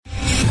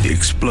the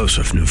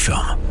explosive new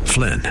film,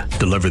 Flynn,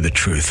 Deliver the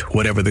Truth,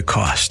 Whatever the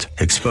Cost,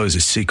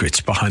 exposes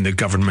secrets behind the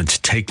government's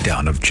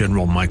takedown of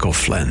General Michael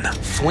Flynn.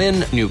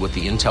 Flynn knew what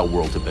the intel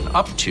world had been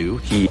up to.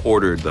 He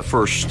ordered the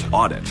first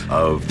audit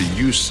of the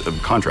use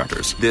of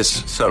contractors.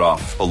 This set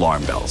off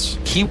alarm bells.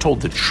 He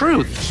told the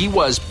truth. He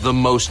was the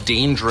most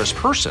dangerous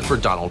person for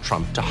Donald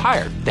Trump to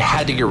hire. They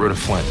had to get rid of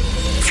Flynn.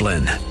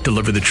 Flynn,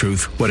 Deliver the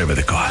Truth, Whatever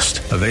the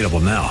Cost. Available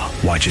now.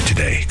 Watch it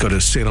today. Go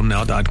to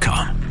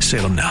salemnow.com.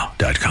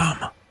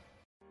 salemnow.com.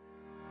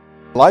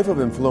 Life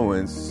of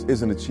influence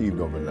isn't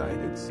achieved overnight.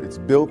 It's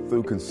built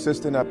through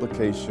consistent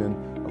application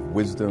of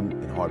wisdom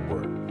and hard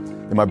work.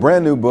 In my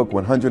brand new book,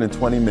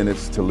 120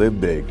 Minutes to Live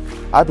Big,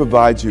 I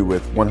provide you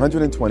with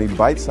 120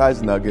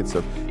 bite-sized nuggets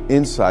of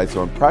insights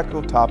on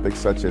practical topics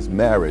such as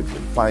marriage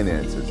and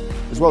finances,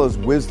 as well as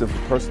wisdom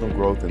for personal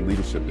growth and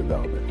leadership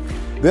development.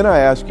 Then I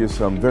ask you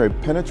some very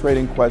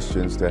penetrating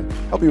questions to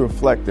help you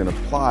reflect and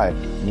apply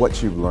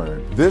what you've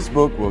learned. This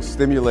book will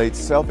stimulate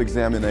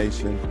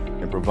self-examination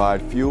and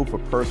provide fuel for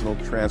personal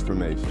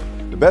transformation.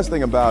 The best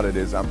thing about it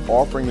is I'm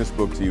offering this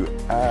book to you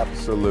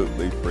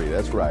absolutely free.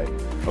 That's right,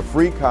 a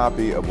free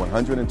copy of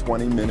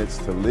 120 Minutes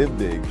to Live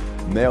Big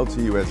mailed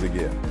to you as a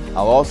gift.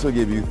 I'll also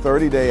give you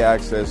 30-day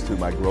access to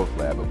my Growth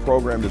Lab, a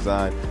program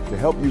designed to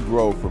help you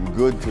grow from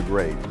good to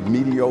great,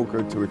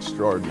 mediocre to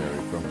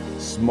extraordinary, from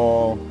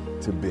small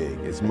to big.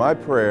 It's my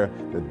prayer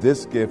that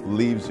this gift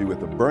leaves you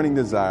with a burning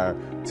desire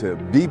to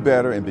be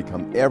better and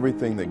become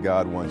everything that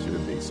God wants you to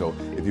be. So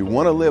if you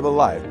want to live a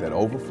life that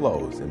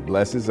overflows and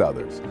blesses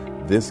others,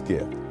 this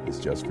gift is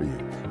just for you.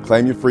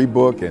 Claim your free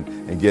book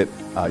and get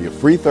your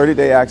free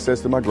 30-day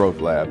access to my Growth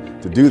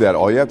Lab. To do that,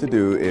 all you have to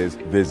do is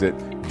visit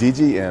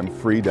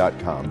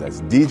dgmfree.com.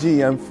 That's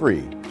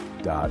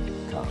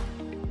dgmfree.com.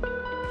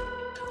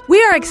 We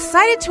are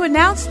excited to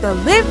announce the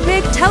Live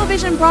Big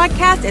television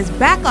broadcast is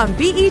back on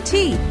BET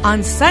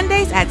on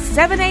Sundays at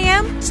 7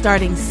 a.m.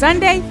 starting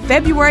Sunday,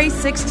 February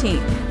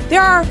 16th.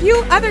 There are a few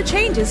other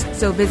changes,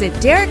 so visit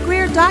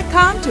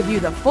DerekGrier.com to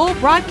view the full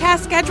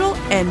broadcast schedule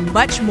and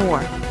much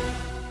more.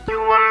 You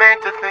were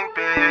meant to think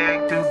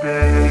big, too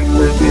big,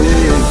 too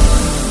big.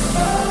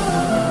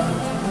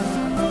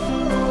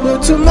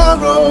 But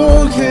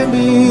tomorrow can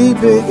be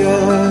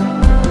bigger.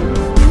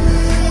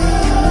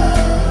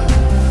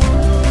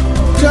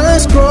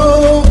 Just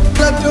grow,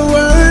 let the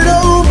word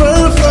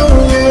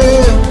overflow,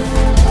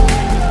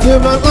 yeah.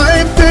 Live a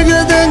life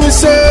bigger than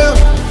yourself.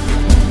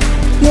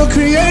 You're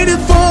created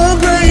for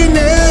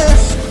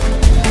greatness.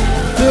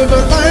 Live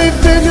a life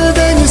bigger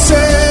than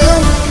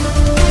yourself.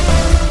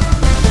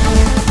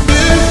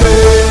 Live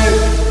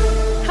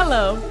big.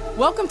 Hello,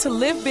 welcome to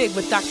Live Big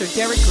with Dr.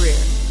 Derek Grier.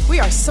 We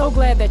are so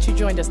glad that you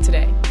joined us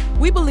today.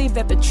 We believe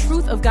that the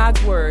truth of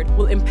God's Word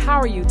will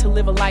empower you to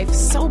live a life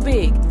so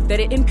big that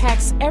it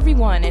impacts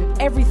everyone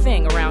and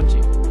everything around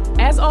you.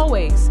 As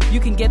always, you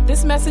can get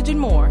this message and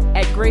more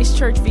at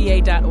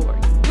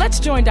gracechurchva.org. Let's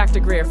join Dr.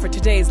 Grier for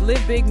today's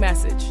Live Big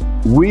message.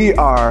 We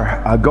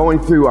are going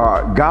through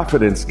our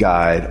Confidence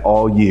Guide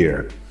all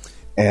year.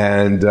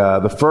 And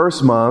the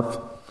first month,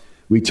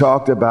 we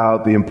talked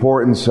about the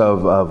importance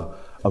of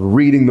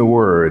reading the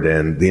Word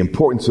and the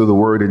importance of the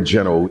Word in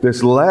general.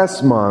 This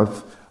last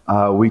month,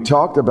 we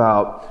talked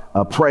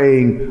about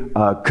praying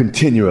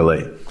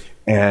continually,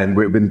 and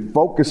we've been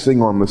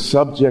focusing on the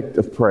subject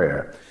of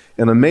prayer.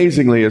 And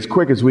amazingly, as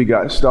quick as we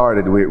got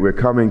started, we're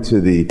coming to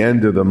the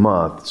end of the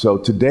month. So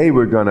today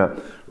we're going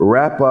to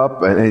wrap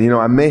up, and you know,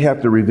 I may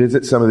have to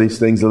revisit some of these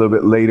things a little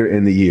bit later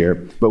in the year,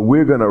 but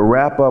we're going to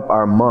wrap up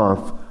our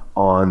month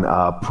on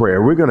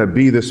prayer. We're going to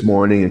be this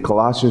morning in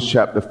Colossians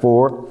chapter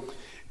 4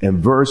 and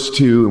verse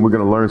 2, and we're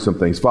going to learn some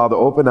things. Father,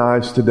 open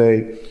eyes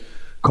today.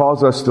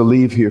 Cause us to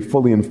leave here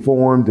fully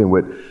informed and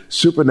with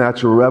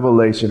supernatural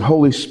revelation,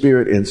 Holy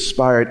Spirit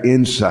inspired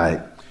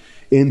insight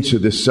into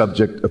this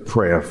subject of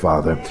prayer,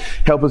 Father.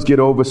 Help us get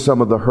over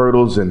some of the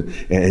hurdles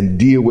and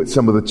deal with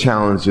some of the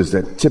challenges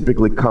that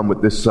typically come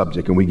with this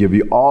subject. And we give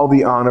you all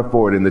the honor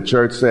for it. And the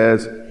church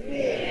says,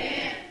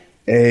 Amen.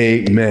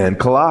 Amen.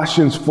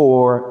 Colossians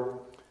 4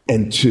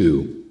 and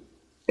 2.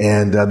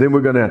 And then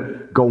we're going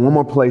to go one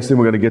more place, then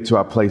we're going to get to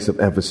our place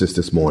of emphasis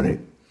this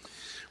morning.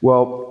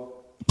 Well,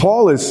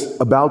 Paul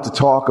is about to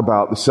talk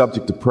about the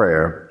subject of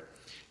prayer,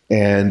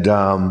 and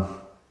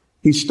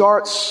he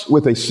starts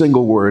with a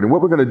single word. And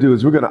what we're going to do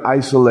is we're going to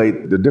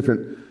isolate the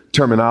different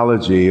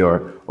terminology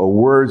or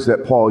words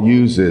that Paul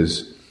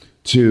uses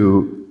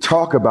to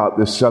talk about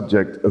this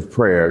subject of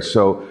prayer.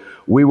 So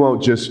we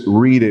won't just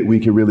read it.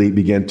 We can really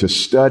begin to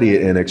study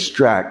it and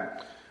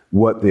extract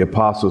what the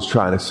apostle's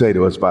trying to say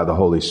to us by the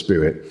Holy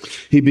Spirit.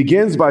 He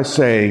begins by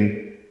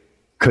saying,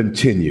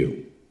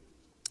 continue.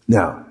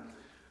 Now,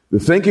 the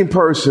thinking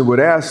person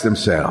would ask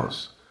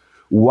themselves,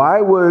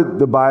 why would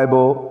the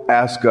Bible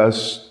ask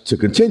us to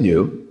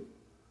continue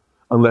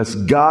unless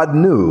God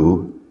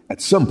knew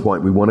at some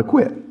point we want to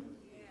quit?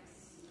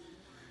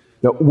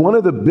 Now, one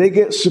of the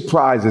biggest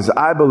surprises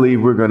I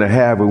believe we're going to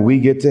have when we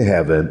get to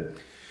heaven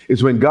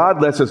is when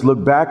God lets us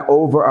look back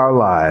over our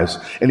lives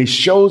and he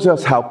shows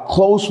us how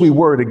close we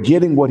were to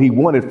getting what he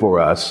wanted for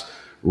us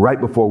right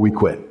before we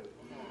quit.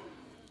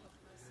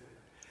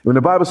 When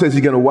the Bible says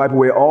he's going to wipe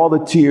away all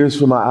the tears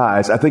from my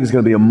eyes, I think it's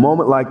going to be a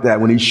moment like that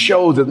when he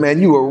shows us,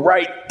 man, you were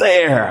right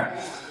there,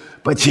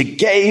 but you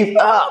gave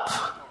up.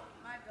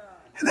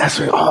 And that's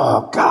where,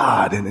 oh,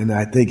 God. And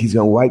I think he's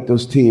going to wipe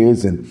those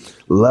tears and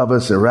love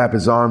us and wrap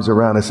his arms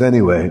around us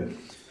anyway.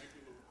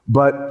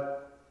 But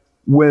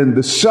when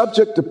the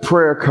subject of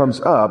prayer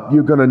comes up,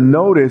 you're going to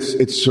notice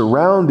it's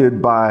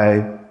surrounded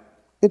by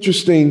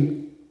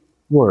interesting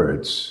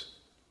words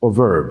or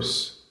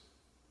verbs.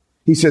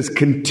 He says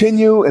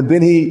continue, and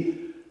then he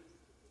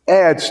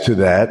adds to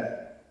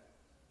that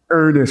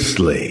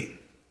earnestly.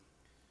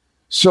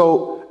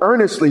 So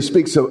earnestly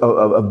speaks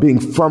of being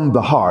from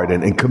the heart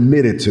and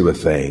committed to a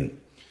thing.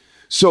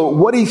 So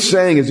what he's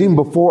saying is, even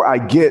before I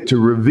get to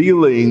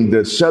revealing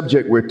the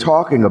subject we're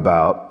talking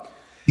about,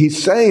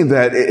 he's saying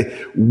that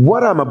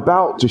what I'm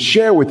about to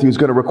share with you is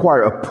going to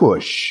require a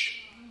push.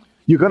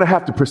 You're going to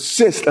have to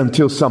persist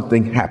until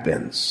something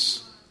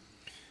happens.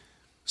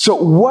 So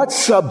what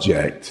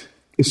subject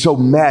is so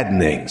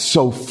maddening,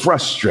 so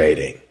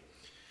frustrating,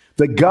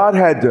 that God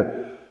had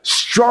to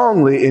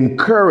strongly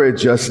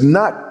encourage us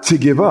not to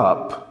give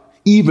up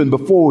even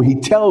before he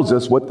tells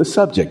us what the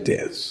subject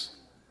is?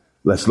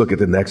 Let's look at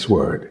the next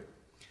word.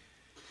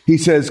 He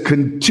says,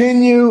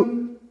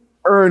 continue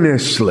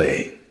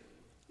earnestly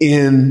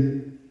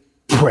in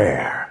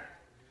prayer.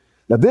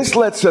 Now, this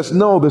lets us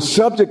know the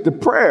subject of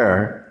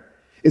prayer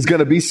is going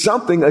to be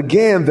something,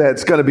 again,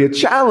 that's going to be a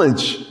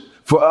challenge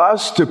for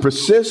us to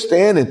persist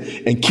in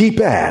and keep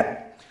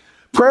at.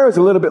 Prayer is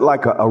a little bit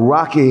like a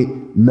rocky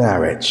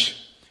marriage.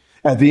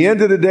 At the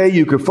end of the day,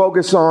 you can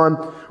focus on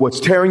what's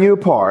tearing you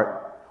apart,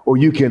 or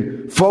you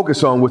can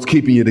focus on what's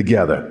keeping you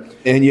together.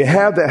 And you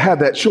have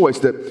that choice.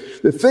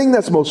 The thing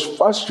that's most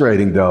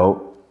frustrating,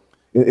 though,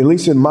 at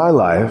least in my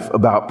life,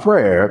 about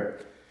prayer,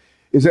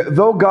 is that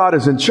though God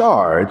is in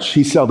charge,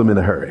 he's seldom in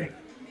a hurry.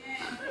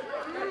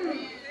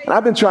 And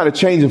I've been trying to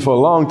change him for a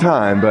long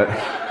time, but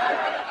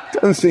it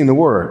doesn't seem to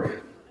work.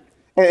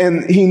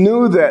 And he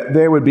knew that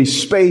there would be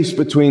space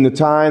between the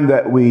time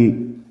that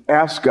we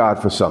ask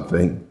God for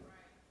something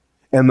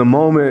and the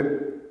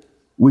moment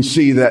we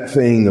see that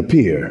thing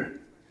appear.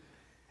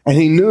 And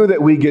he knew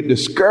that we get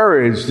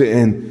discouraged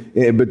in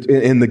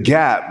the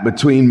gap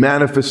between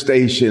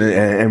manifestation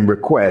and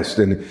request.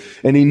 And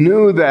he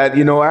knew that,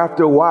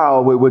 after a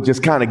while, we would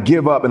just kind of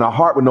give up and our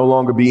heart would no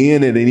longer be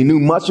in it. And he knew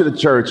much of the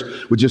church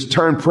would just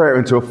turn prayer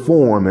into a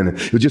form and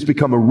it would just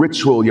become a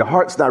ritual. Your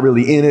heart's not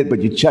really in it,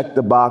 but you check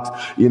the box,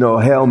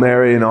 Hail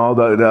Mary and all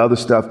the other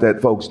stuff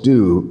that folks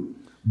do.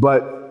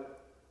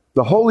 But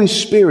the Holy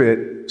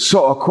Spirit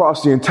saw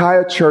across the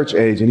entire church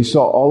age, and he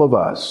saw all of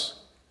us.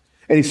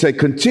 And he said,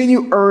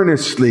 continue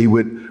earnestly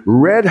with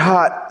red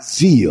hot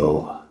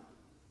zeal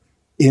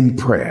in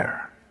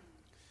prayer.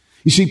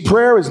 You see,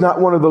 prayer is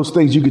not one of those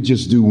things you could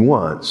just do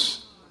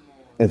once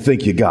and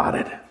think you got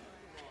it.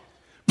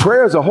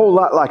 Prayer is a whole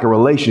lot like a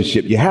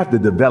relationship. You have to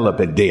develop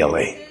it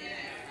daily.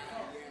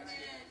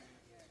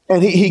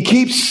 And he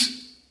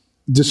keeps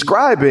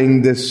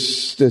describing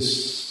this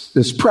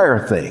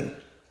prayer thing.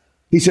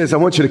 He says, I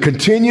want you to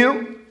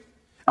continue.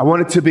 I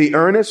want it to be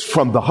earnest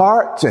from the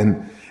heart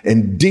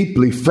and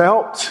deeply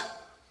felt.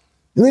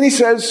 And then he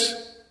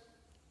says,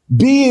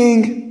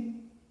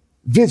 being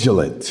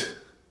vigilant,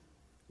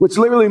 which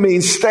literally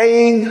means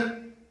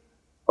staying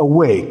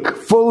awake,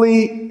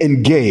 fully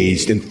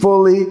engaged and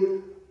fully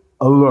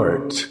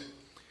alert.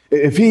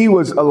 If he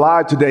was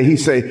alive today, he'd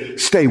say,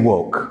 stay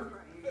woke.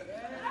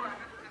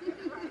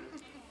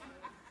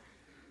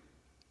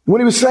 What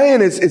he was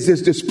saying is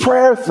this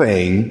prayer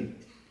thing,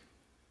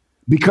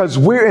 because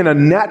we're in a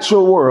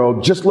natural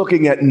world just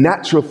looking at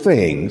natural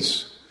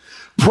things.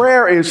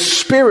 Prayer is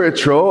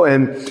spiritual,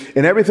 and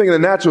everything in the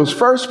natural is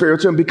first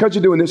spiritual. And because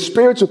you're doing this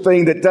spiritual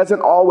thing that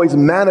doesn't always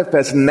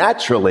manifest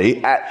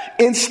naturally,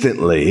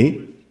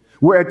 instantly,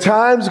 we're at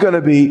times going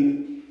to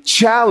be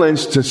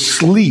challenged to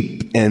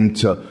sleep and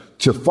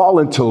to fall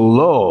into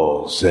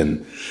lulls.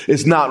 And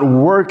it's not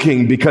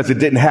working because it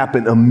didn't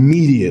happen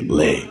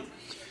immediately.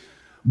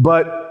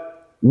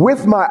 But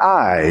with my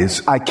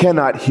eyes, I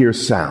cannot hear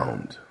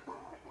sound.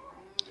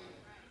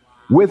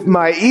 With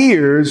my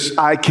ears,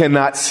 I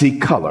cannot see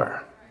color.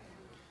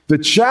 The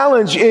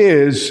challenge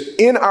is,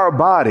 in our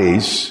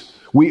bodies,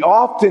 we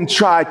often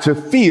try to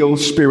feel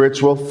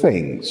spiritual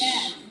things.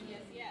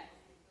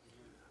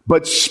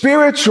 But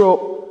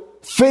spiritual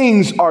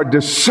things are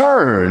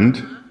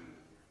discerned,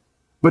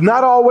 but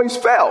not always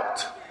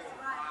felt.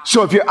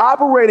 So if you're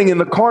operating in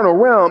the carnal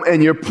realm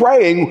and you're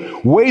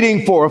praying,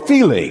 waiting for a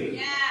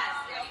feeling,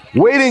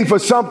 waiting for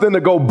something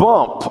to go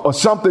bump or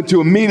something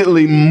to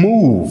immediately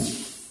move,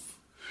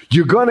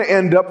 you're going to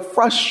end up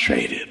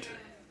frustrated.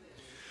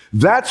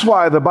 That's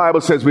why the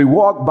Bible says we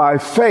walk by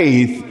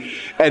faith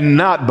and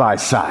not by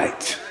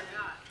sight.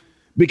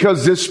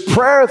 Because this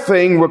prayer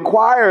thing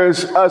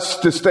requires us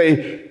to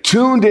stay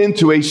tuned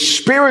into a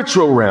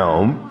spiritual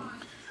realm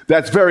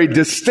that's very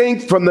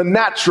distinct from the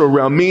natural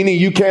realm, meaning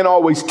you can't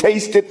always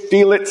taste it,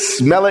 feel it,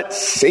 smell it,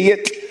 see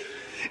it.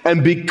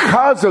 And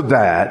because of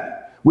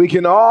that, We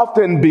can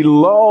often be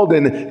lulled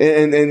and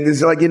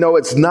it's like,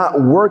 it's not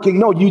working.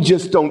 No, you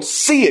just don't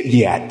see it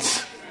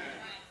yet.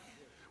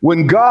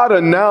 When God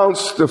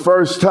announced the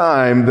first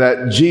time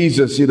that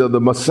Jesus, the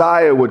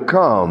Messiah would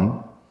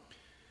come,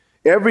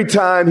 every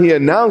time he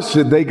announced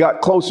it, they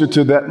got closer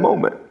to that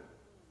moment.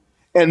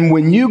 And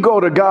when you go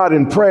to God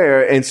in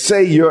prayer and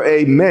say your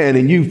amen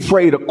and you've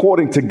prayed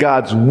according to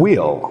God's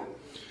will,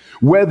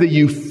 whether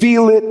you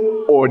feel it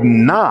or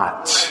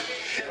not,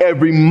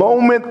 every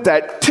moment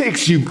that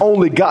ticks, you've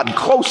only gotten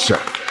closer.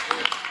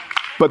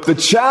 But the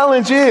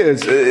challenge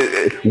is,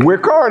 we're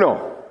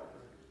carnal.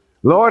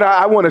 Lord,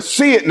 I want to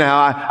see it now.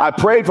 I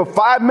prayed for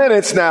 5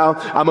 minutes now.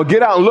 I'm going to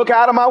get out and look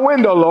out of my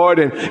window, Lord,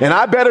 and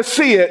I better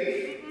see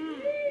it.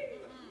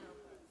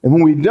 And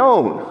when we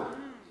don't,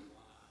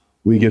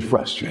 we get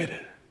frustrated.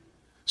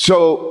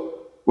 So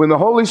when the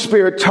Holy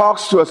Spirit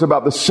talks to us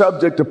about the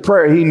subject of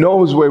prayer, he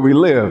knows where we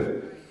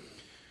live.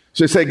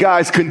 So say,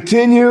 guys,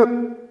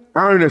 continue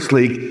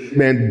earnestly,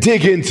 man,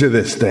 dig into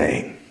this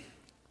thing.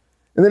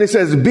 And then he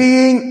says,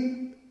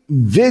 being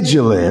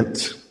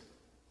vigilant,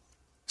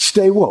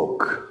 stay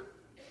woke.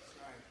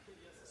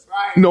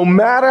 No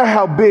matter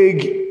how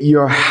big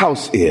your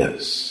house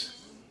is,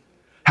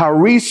 how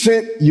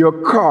recent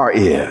your car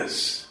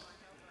is,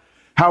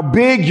 how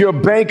big your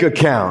bank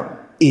account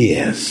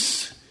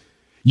is,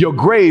 your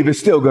grave is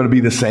still going to be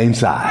the same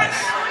size.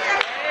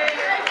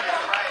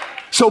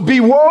 So be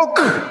woke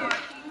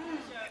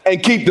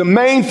and keep the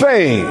main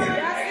thing.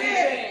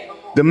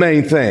 The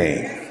main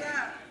thing.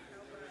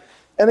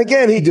 And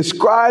again, he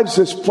describes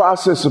this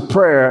process of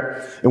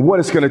prayer and what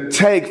it's going to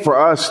take for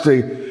us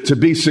to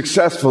be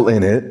successful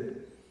in it.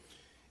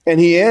 And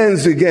he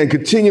ends again,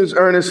 continues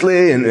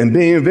earnestly and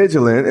being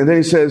vigilant. And then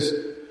he says,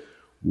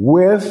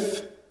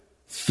 with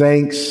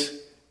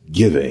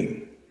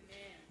thanksgiving.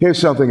 Here's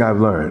something I've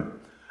learned.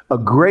 A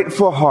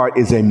grateful heart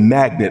is a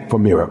magnet for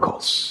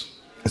miracles.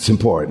 It's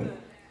important.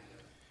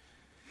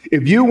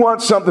 If you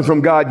want something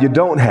from God you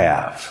don't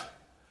have,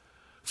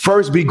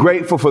 first be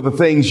grateful for the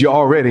things you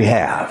already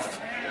have.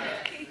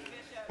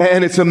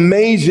 And it's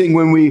amazing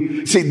when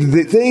we see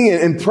the thing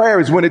in prayer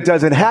is when it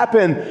doesn't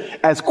happen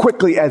as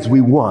quickly as we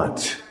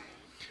want.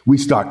 We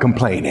start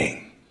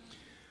complaining.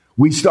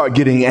 We start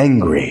getting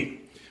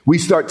angry. We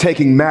start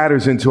taking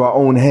matters into our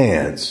own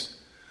hands.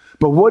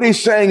 But what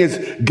he's saying is,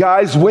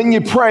 guys, when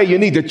you pray, you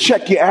need to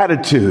check your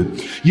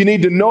attitude. You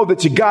need to know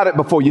that you got it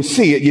before you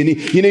see it.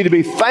 You need to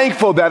be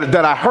thankful that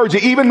I heard you,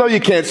 even though you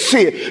can't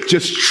see it.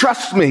 Just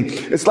trust me.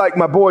 It's like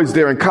my boys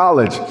there in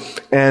college,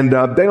 and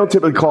they don't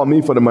typically call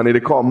me for the money.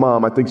 They call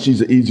mom. I think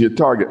she's an easier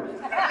target.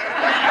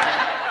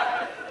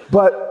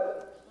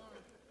 But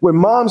when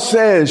mom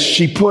says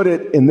she put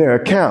it in their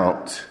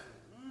account,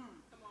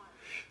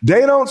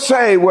 they don't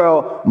say,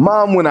 well,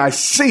 mom, when I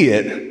see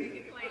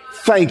it,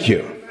 thank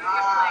you.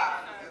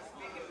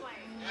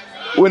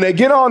 When they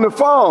get on the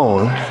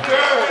phone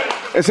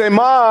and say,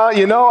 Ma,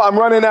 I'm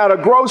running out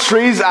of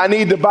groceries. I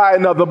need to buy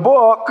another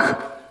book.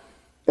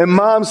 And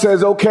mom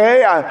says,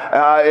 okay,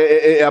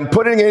 I'm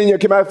putting it in your,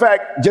 matter of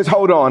fact, just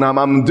hold on.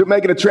 I'm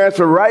making a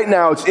transfer right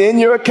now. It's in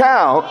your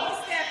account.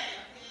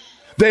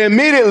 They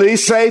immediately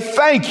say,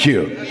 thank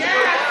you.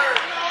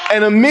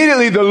 And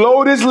immediately the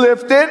load is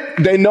lifted.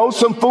 They know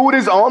some food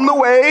is on the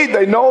way.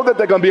 They know that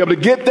they're going to be able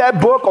to get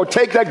that book or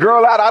take that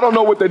girl out. I don't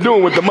know what they're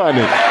doing with the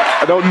money.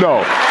 I don't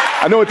know.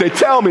 I know what they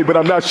tell me, but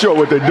I'm not sure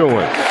what they're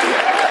doing.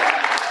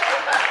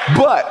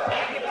 But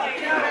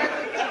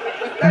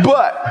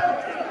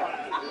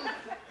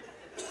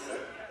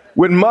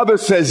when mother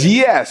says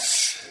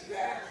yes,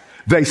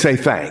 they say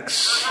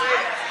thanks.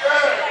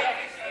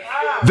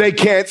 They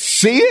can't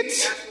see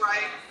it.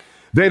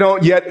 They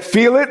don't yet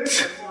feel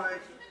it.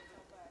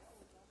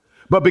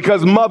 But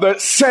because mother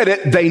said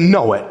it, they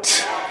know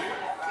it.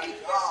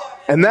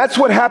 And that's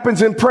what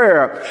happens in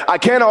prayer. I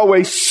can't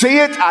always see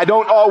it. I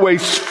don't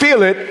always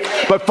feel it.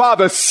 But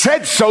Father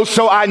said so,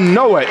 so I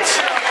know it.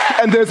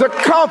 And there's a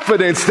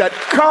confidence that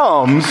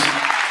comes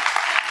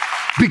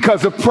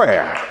because of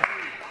prayer.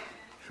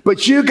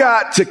 But you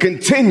got to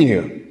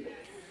continue.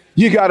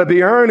 You got to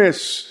be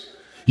earnest.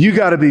 You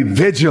got to be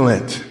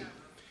vigilant.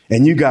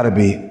 And you got to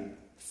be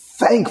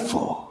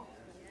thankful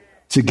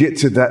to get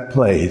to that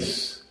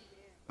place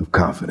of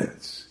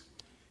confidence.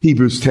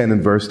 Hebrews 10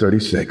 and verse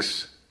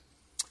 36.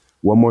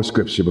 One more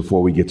scripture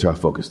before we get to our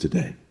focus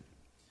today.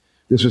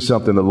 This was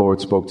something the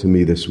Lord spoke to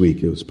me this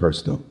week. It was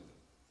personal.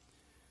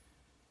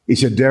 He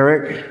said,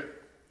 Derek,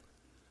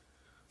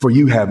 for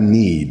you have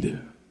need.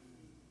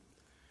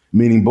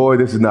 Meaning, boy,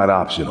 this is not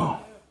optional.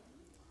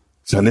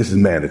 Son, this is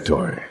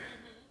mandatory.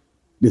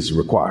 This is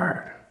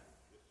required.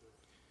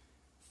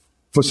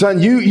 For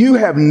son, you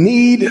have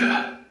need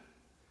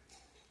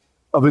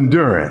of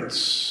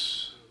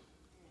endurance.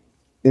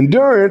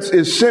 Endurance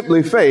is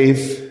simply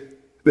faith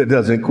that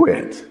doesn't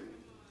quit.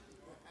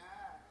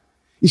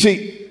 You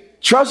see,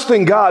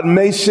 trusting God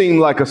may seem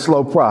like a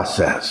slow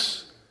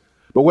process,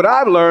 but what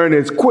I've learned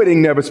is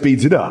quitting never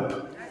speeds it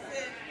up.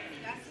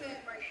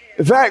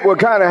 In fact, what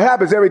kind of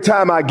happens every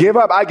time I give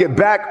up, I get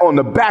back on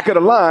the back of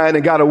the line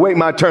and got to wait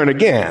my turn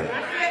again.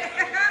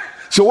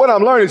 So what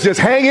I'm learning is just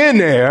hang in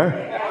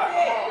there.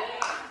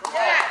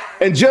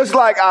 And just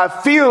like I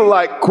feel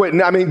like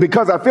quitting,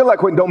 because I feel like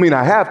quitting don't mean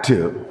I have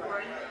to.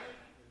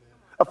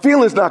 A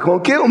feeling's not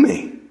going to kill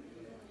me.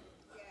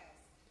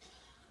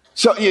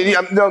 So,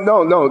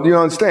 no, you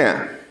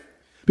understand?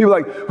 People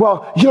are like,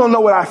 well, you don't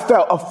know what I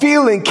felt. A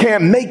feeling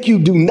can't make you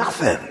do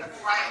nothing.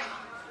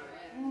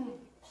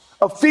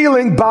 A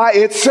feeling by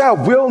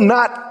itself will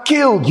not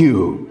kill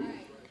you.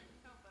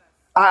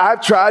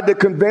 I've tried to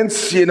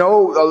convince,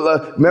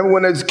 remember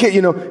when I was a kid,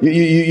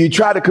 you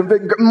try to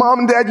convince mom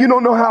and dad, you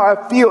don't know how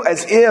I feel,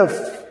 as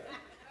if,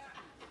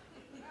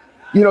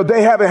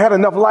 they haven't had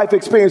enough life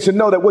experience to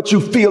know that what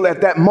you feel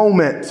at that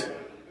moment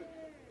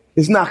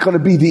is not going to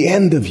be the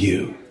end of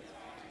you.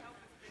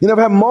 You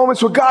never have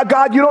moments where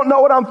God, you don't know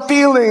what I'm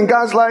feeling.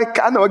 God's like,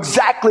 I know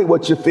exactly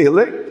what you're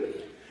feeling.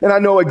 And I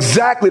know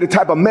exactly the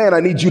type of man I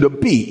need you to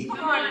be.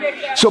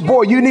 So,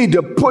 boy, you need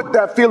to put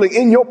that feeling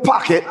in your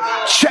pocket,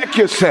 check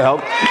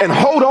yourself, and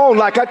hold on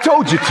like I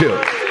told you to.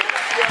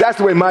 That's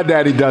the way my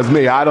daddy does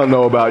me. I don't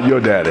know about your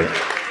daddy.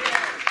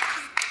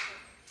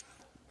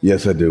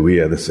 Yes, I do. We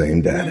have the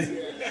same daddy.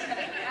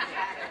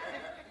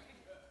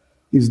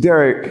 He's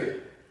Derek.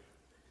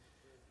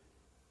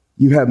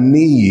 You have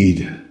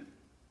need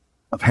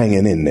of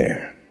hanging in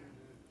there.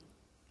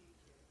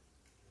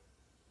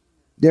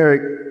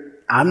 Derek,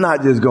 I'm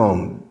not just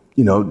going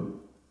to,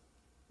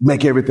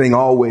 make everything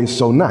always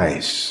so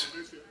nice.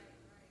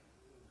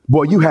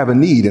 Boy, you have a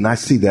need, and I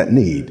see that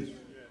need.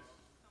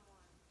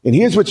 And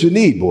here's what you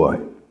need, boy.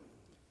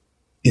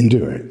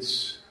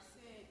 Endurance.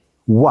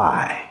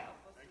 Why?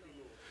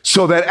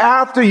 So that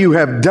after you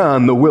have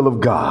done the will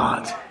of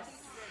God,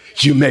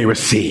 you may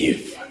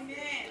receive.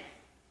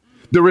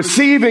 The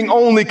receiving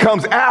only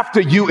comes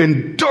after you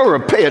endure.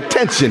 Pay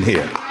attention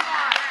here.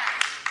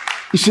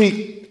 You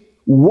see,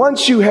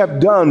 once you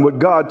have done what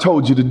God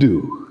told you to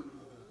do,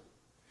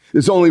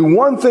 there's only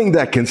one thing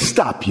that can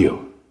stop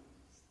you,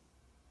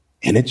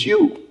 and it's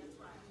you.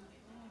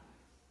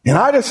 And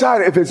I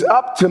decided if it's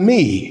up to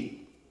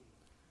me,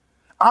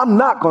 I'm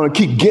not going to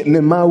keep getting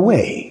in my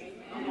way.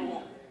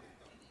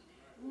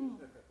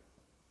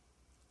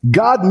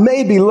 God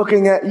may be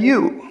looking at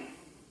you,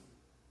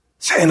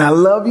 saying, I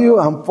love you,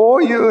 I'm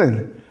for you,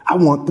 and I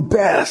want the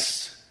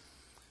best.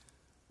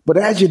 But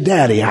as your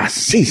daddy, I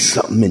see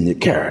something in your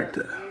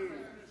character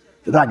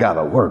that I got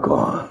to work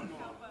on.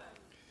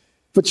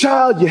 For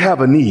child, you have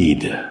a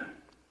need.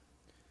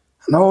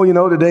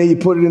 No, today you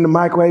put it in the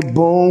microwave,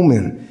 boom,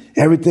 and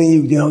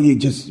everything,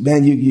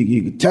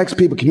 you text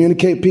people,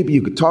 communicate with people,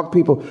 you can talk to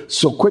people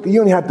so quickly. You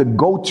don't have to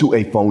go to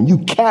a phone. You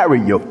carry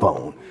your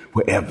phone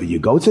wherever you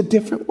go. It's a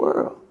different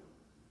world.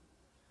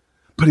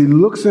 But he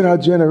looks at our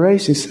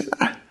generation and says,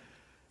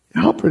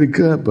 y'all pretty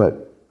good,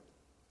 but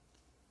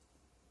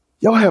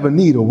y'all have a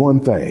need of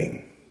one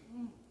thing.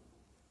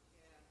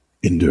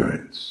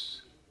 Endurance.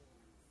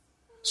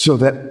 So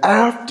that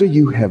after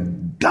you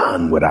have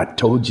done what I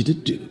told you to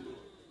do,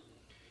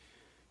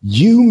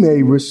 you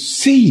may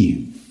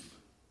receive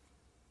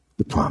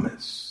the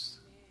promise.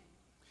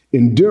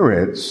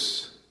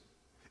 Endurance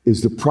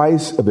is the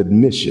price of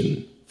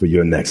admission for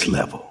your next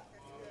level.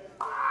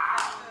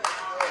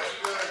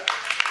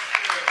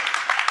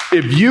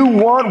 If you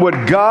want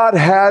what God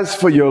has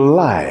for your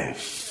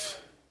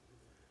life,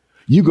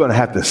 you're going to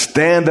have to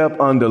stand up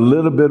under a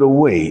little bit of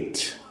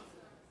weight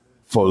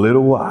for a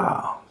little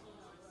while.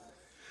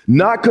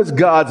 Not because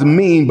God's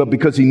mean, but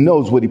because he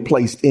knows what he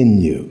placed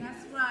in you.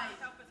 That's right.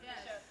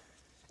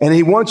 And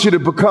he wants you to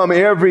become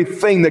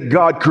everything that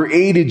God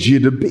created you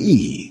to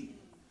be.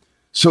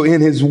 So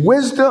in his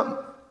wisdom,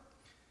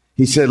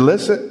 he said,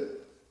 listen,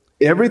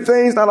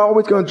 everything's not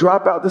always going to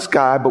drop out the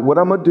sky, but what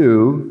I'm going to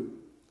do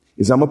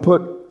is I'm going to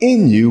put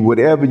in you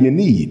whatever you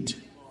need.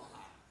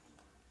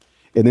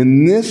 And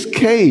in this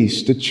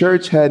case, the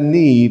church had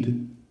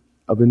need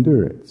of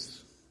endurance.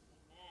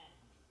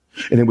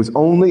 And it was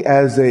only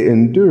as they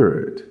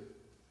endured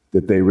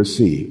that they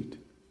received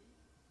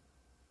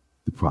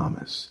the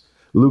promise.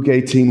 Luke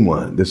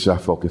 18:1, this is our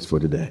focus for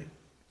today.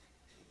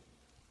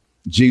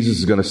 Jesus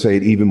is going to say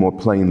it even more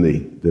plainly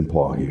than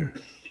Paul here.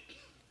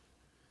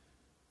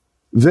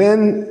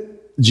 Then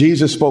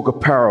Jesus spoke a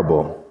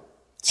parable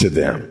to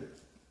them.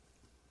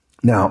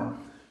 Now,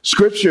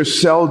 Scripture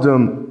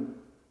seldom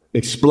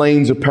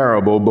explains a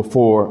parable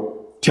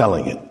before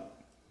telling it.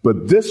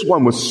 But this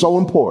one was so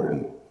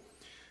important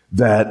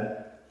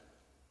that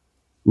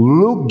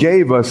Luke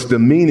gave us the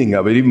meaning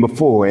of it even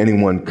before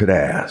anyone could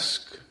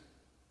ask.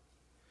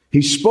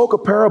 He spoke a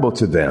parable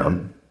to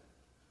them,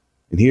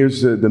 and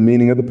here's the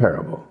meaning of the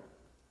parable.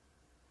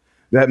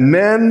 That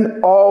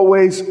men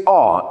always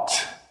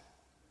ought,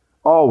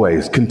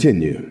 always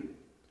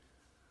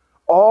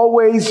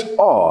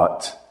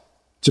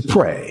to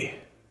pray.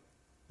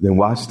 Then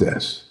watch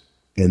this,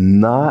 and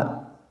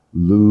not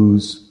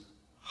lose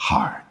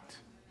heart.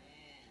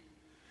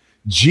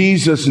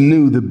 Jesus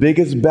knew the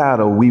biggest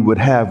battle we would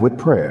have with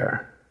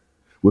prayer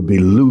would be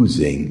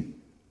losing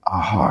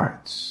our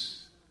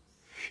hearts.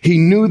 He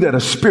knew that a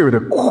spirit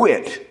of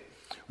quit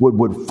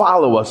would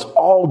follow us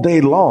all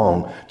day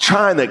long,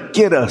 trying to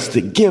get us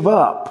to give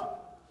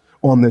up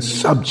on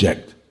this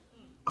subject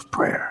of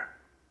prayer.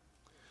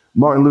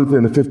 Martin Luther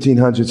in the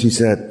 1500s, he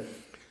said,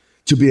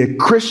 to be a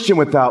Christian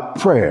without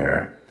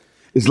prayer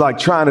is like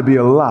trying to be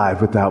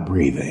alive without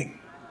breathing.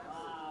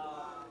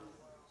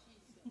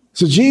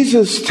 So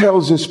Jesus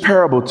tells this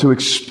parable to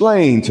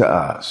explain to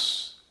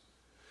us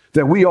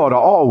that we ought to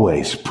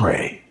always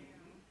pray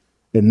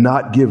and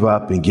not give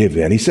up and give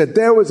in. He said,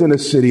 there was in a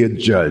city a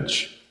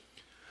judge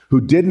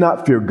who did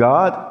not fear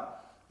God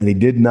and he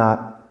did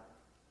not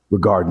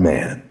regard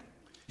man.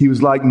 He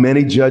was like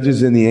many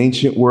judges in the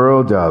ancient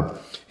world.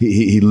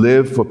 He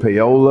lived for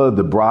payola,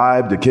 the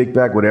bribe, the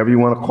kickback, whatever you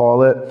want to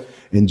call it.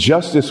 And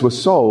justice was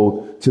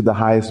sold to the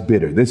highest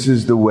bidder. This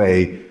is the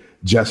way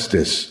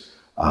justice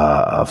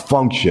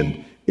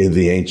functioned in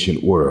the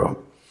ancient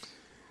world.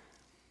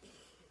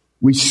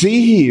 We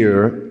see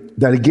here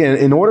that, again,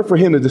 in order for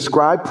him to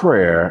describe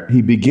prayer,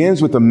 he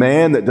begins with a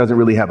man that doesn't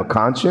really have a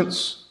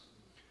conscience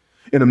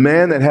and a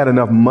man that had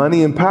enough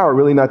money and power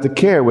really not to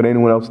care what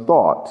anyone else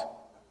thought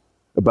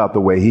about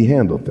the way he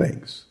handled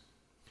things.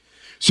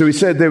 So he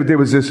said there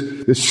was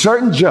this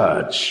certain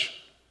judge.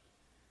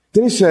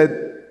 Then he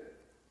said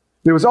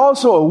there was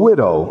also a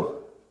widow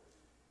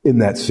in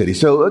that city.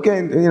 So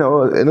again,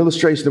 an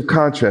illustration of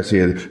contrast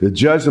here. The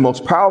judge, the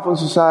most powerful in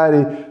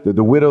society,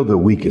 the widow, the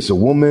weakest. A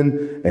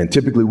woman, and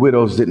typically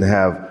widows didn't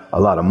have a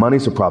lot of money,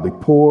 so probably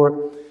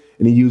poor.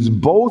 And he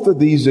used both of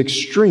these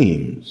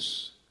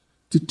extremes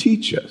to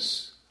teach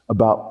us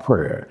about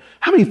prayer.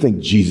 How many think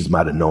Jesus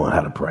might have known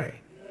how to pray?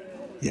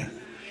 Yeah.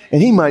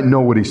 And he might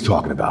know what he's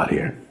talking about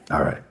here.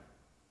 All right.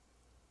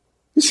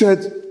 He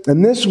said,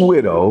 and this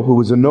widow, who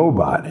was a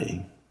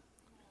nobody,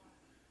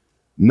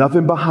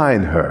 nothing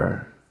behind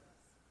her,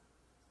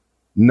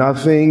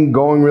 nothing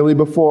going really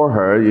before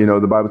her.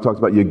 The Bible talks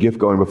about your gift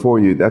going before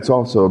you. That's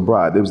also a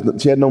bride.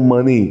 She had no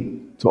money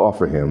to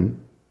offer him.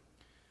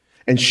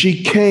 And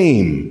she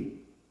came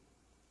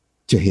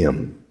to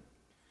him.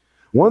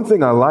 One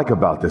thing I like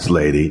about this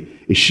lady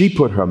is she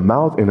put her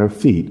mouth and her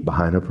feet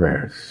behind her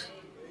prayers.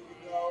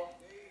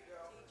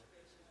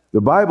 The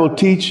Bible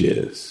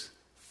teaches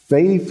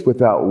faith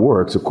without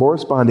works, a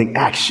corresponding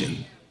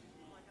action,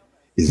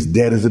 is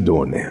dead as a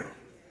doornail.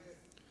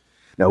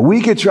 Now,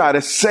 we could try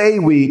to say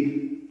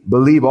we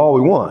believe all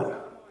we want,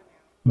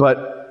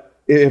 but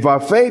if our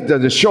faith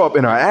doesn't show up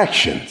in our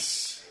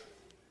actions,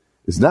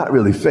 it's not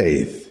really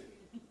faith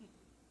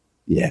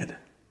yet.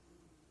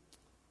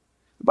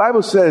 The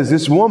Bible says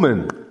this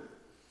woman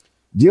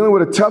dealing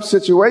with a tough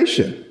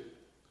situation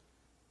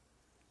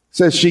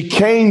says she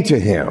came to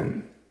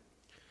him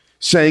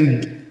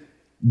saying,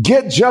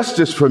 get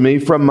justice for me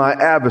from my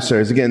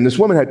adversaries. Again, this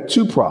woman had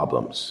two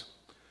problems: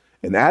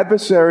 an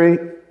adversary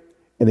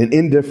and an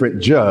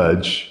indifferent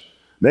judge,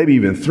 maybe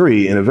even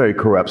three, in a very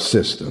corrupt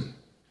system.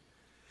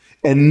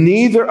 And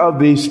neither of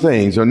these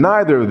things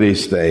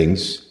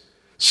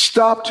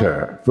stopped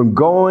her from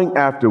going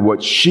after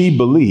what she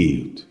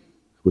believed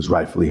was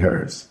rightfully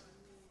hers.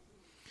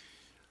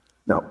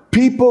 Now,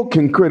 people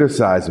can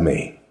criticize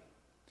me.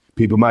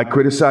 People might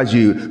criticize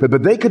you,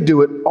 but they could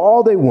do it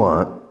all they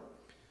want,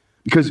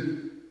 because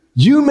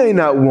you may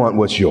not want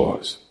what's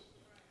yours.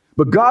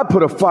 But God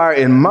put a fire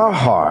in my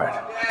heart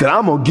that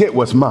I'm going to get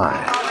what's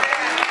mine.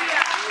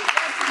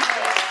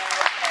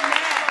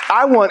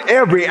 I want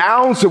every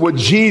ounce of what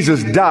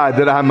Jesus died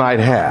that I might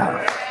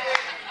have.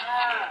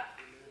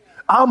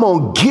 I'm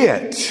going to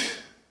get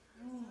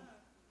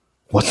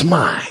what's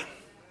mine.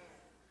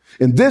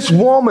 And this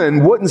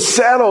woman wouldn't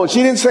settle.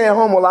 She didn't say at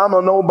home, well, I'm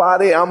a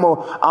nobody. I'm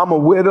a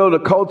widow. The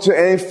culture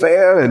ain't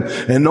fair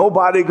and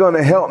nobody going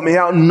to help me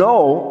out.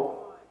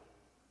 No.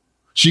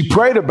 She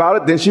prayed about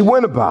it. Then she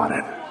went about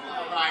it.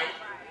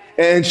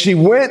 And she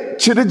went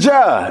to the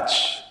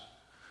judge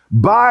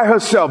by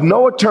herself.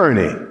 No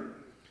attorney.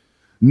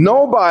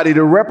 Nobody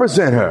to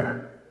represent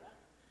her.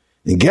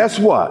 And guess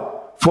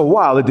what? For a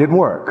while, it didn't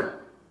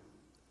work.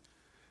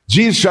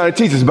 Jesus is trying to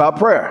teach us about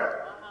prayer.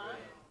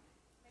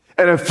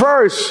 And at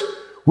first,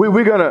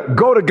 we're going to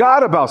go to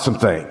God about some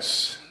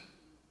things.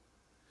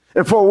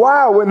 And for a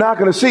while, we're not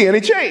going to see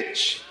any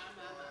change.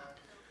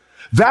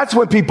 That's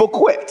when people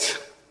quit.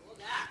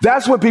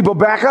 That's when people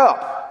back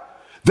up.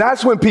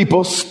 That's when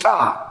people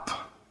stop.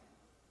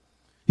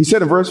 He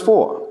said in verse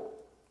 4,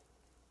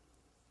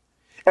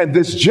 and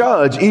this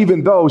judge,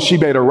 even though she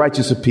made a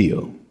righteous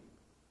appeal,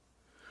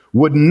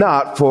 would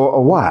not for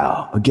a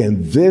while.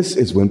 Again, this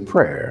is when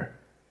prayer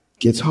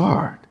gets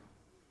hard.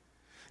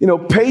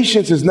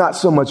 Patience is not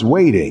so much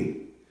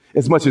waiting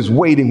as much as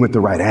waiting with the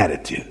right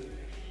attitude.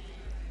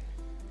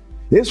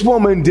 This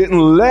woman didn't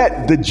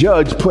let the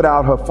judge put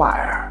out her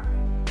fire.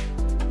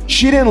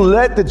 She didn't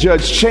let the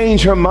judge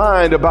change her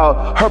mind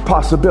about her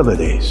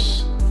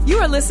possibilities. You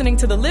are listening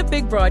to the Live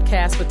Big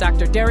broadcast with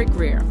Dr. Derek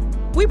Grier.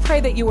 We pray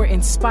that you are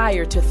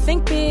inspired to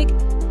think big,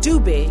 do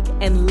big,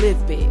 and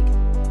live big.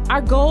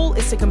 Our goal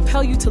is to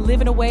compel you to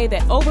live in a way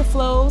that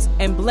overflows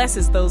and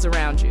blesses those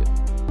around you.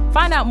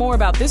 Find out more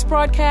about this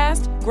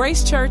broadcast,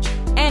 Grace Church,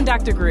 and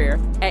Dr. Grier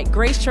at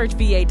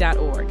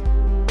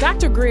gracechurchva.org.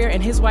 Dr. Greer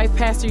and his wife,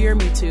 Pastor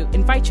Yermitu,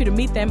 invite you to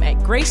meet them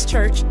at Grace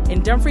Church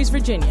in Dumfries,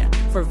 Virginia,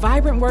 for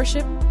vibrant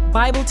worship,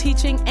 Bible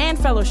teaching, and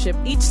fellowship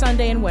each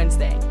Sunday and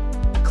Wednesday.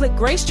 Click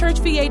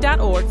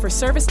gracechurchva.org for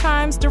service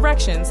times,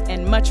 directions,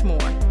 and much more.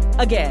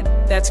 Again,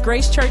 that's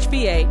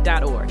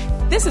gracechurchva.org.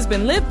 This has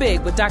been Live Big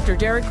with Dr.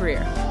 Derek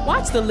Greer.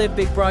 Watch the Live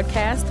Big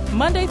broadcast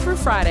Monday through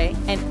Friday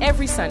and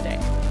every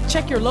Sunday.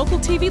 Check your local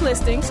TV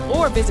listings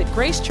or visit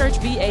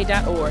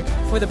gracechurchva.org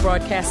for the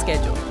broadcast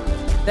schedule.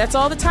 That's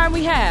all the time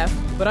we have,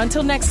 but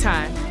until next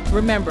time,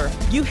 remember,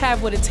 you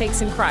have what it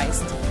takes in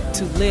Christ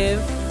to live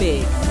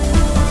big.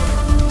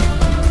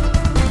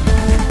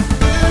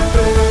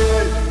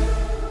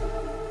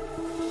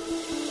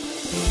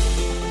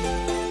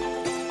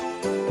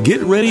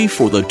 Get ready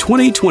for the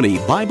 2020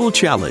 Bible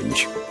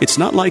Challenge. It's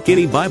not like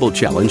any Bible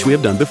challenge we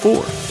have done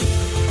before.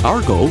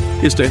 Our goal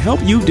is to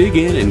help you dig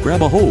in and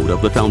grab a hold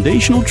of the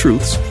foundational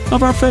truths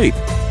of our faith.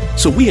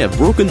 So we have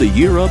broken the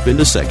year up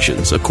into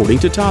sections according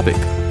to topic.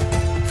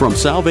 From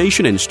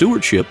salvation and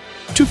stewardship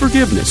to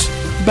forgiveness,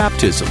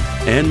 baptism,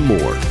 and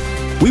more.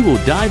 We will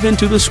dive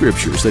into the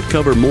scriptures that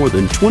cover more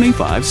than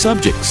 25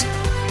 subjects.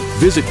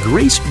 Visit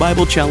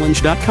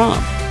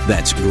GraceBibleChallenge.com.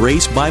 That's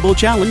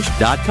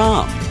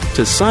GraceBibleChallenge.com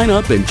to sign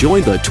up and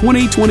join the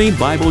 2020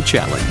 Bible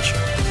Challenge.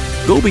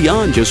 Go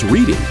beyond just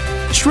reading.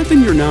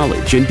 Strengthen your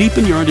knowledge and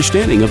deepen your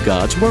understanding of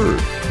God's Word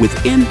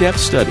with in-depth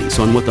studies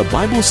on what the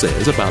Bible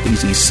says about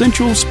these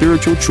essential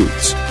spiritual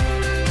truths.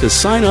 To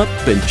sign up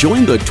and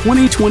join the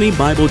 2020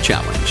 Bible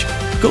Challenge,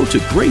 go to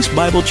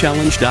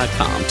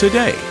GraceBibleChallenge.com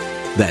today.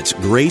 That's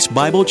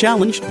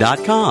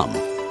GraceBibleChallenge.com.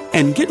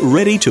 And get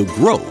ready to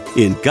grow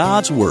in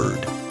God's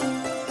Word.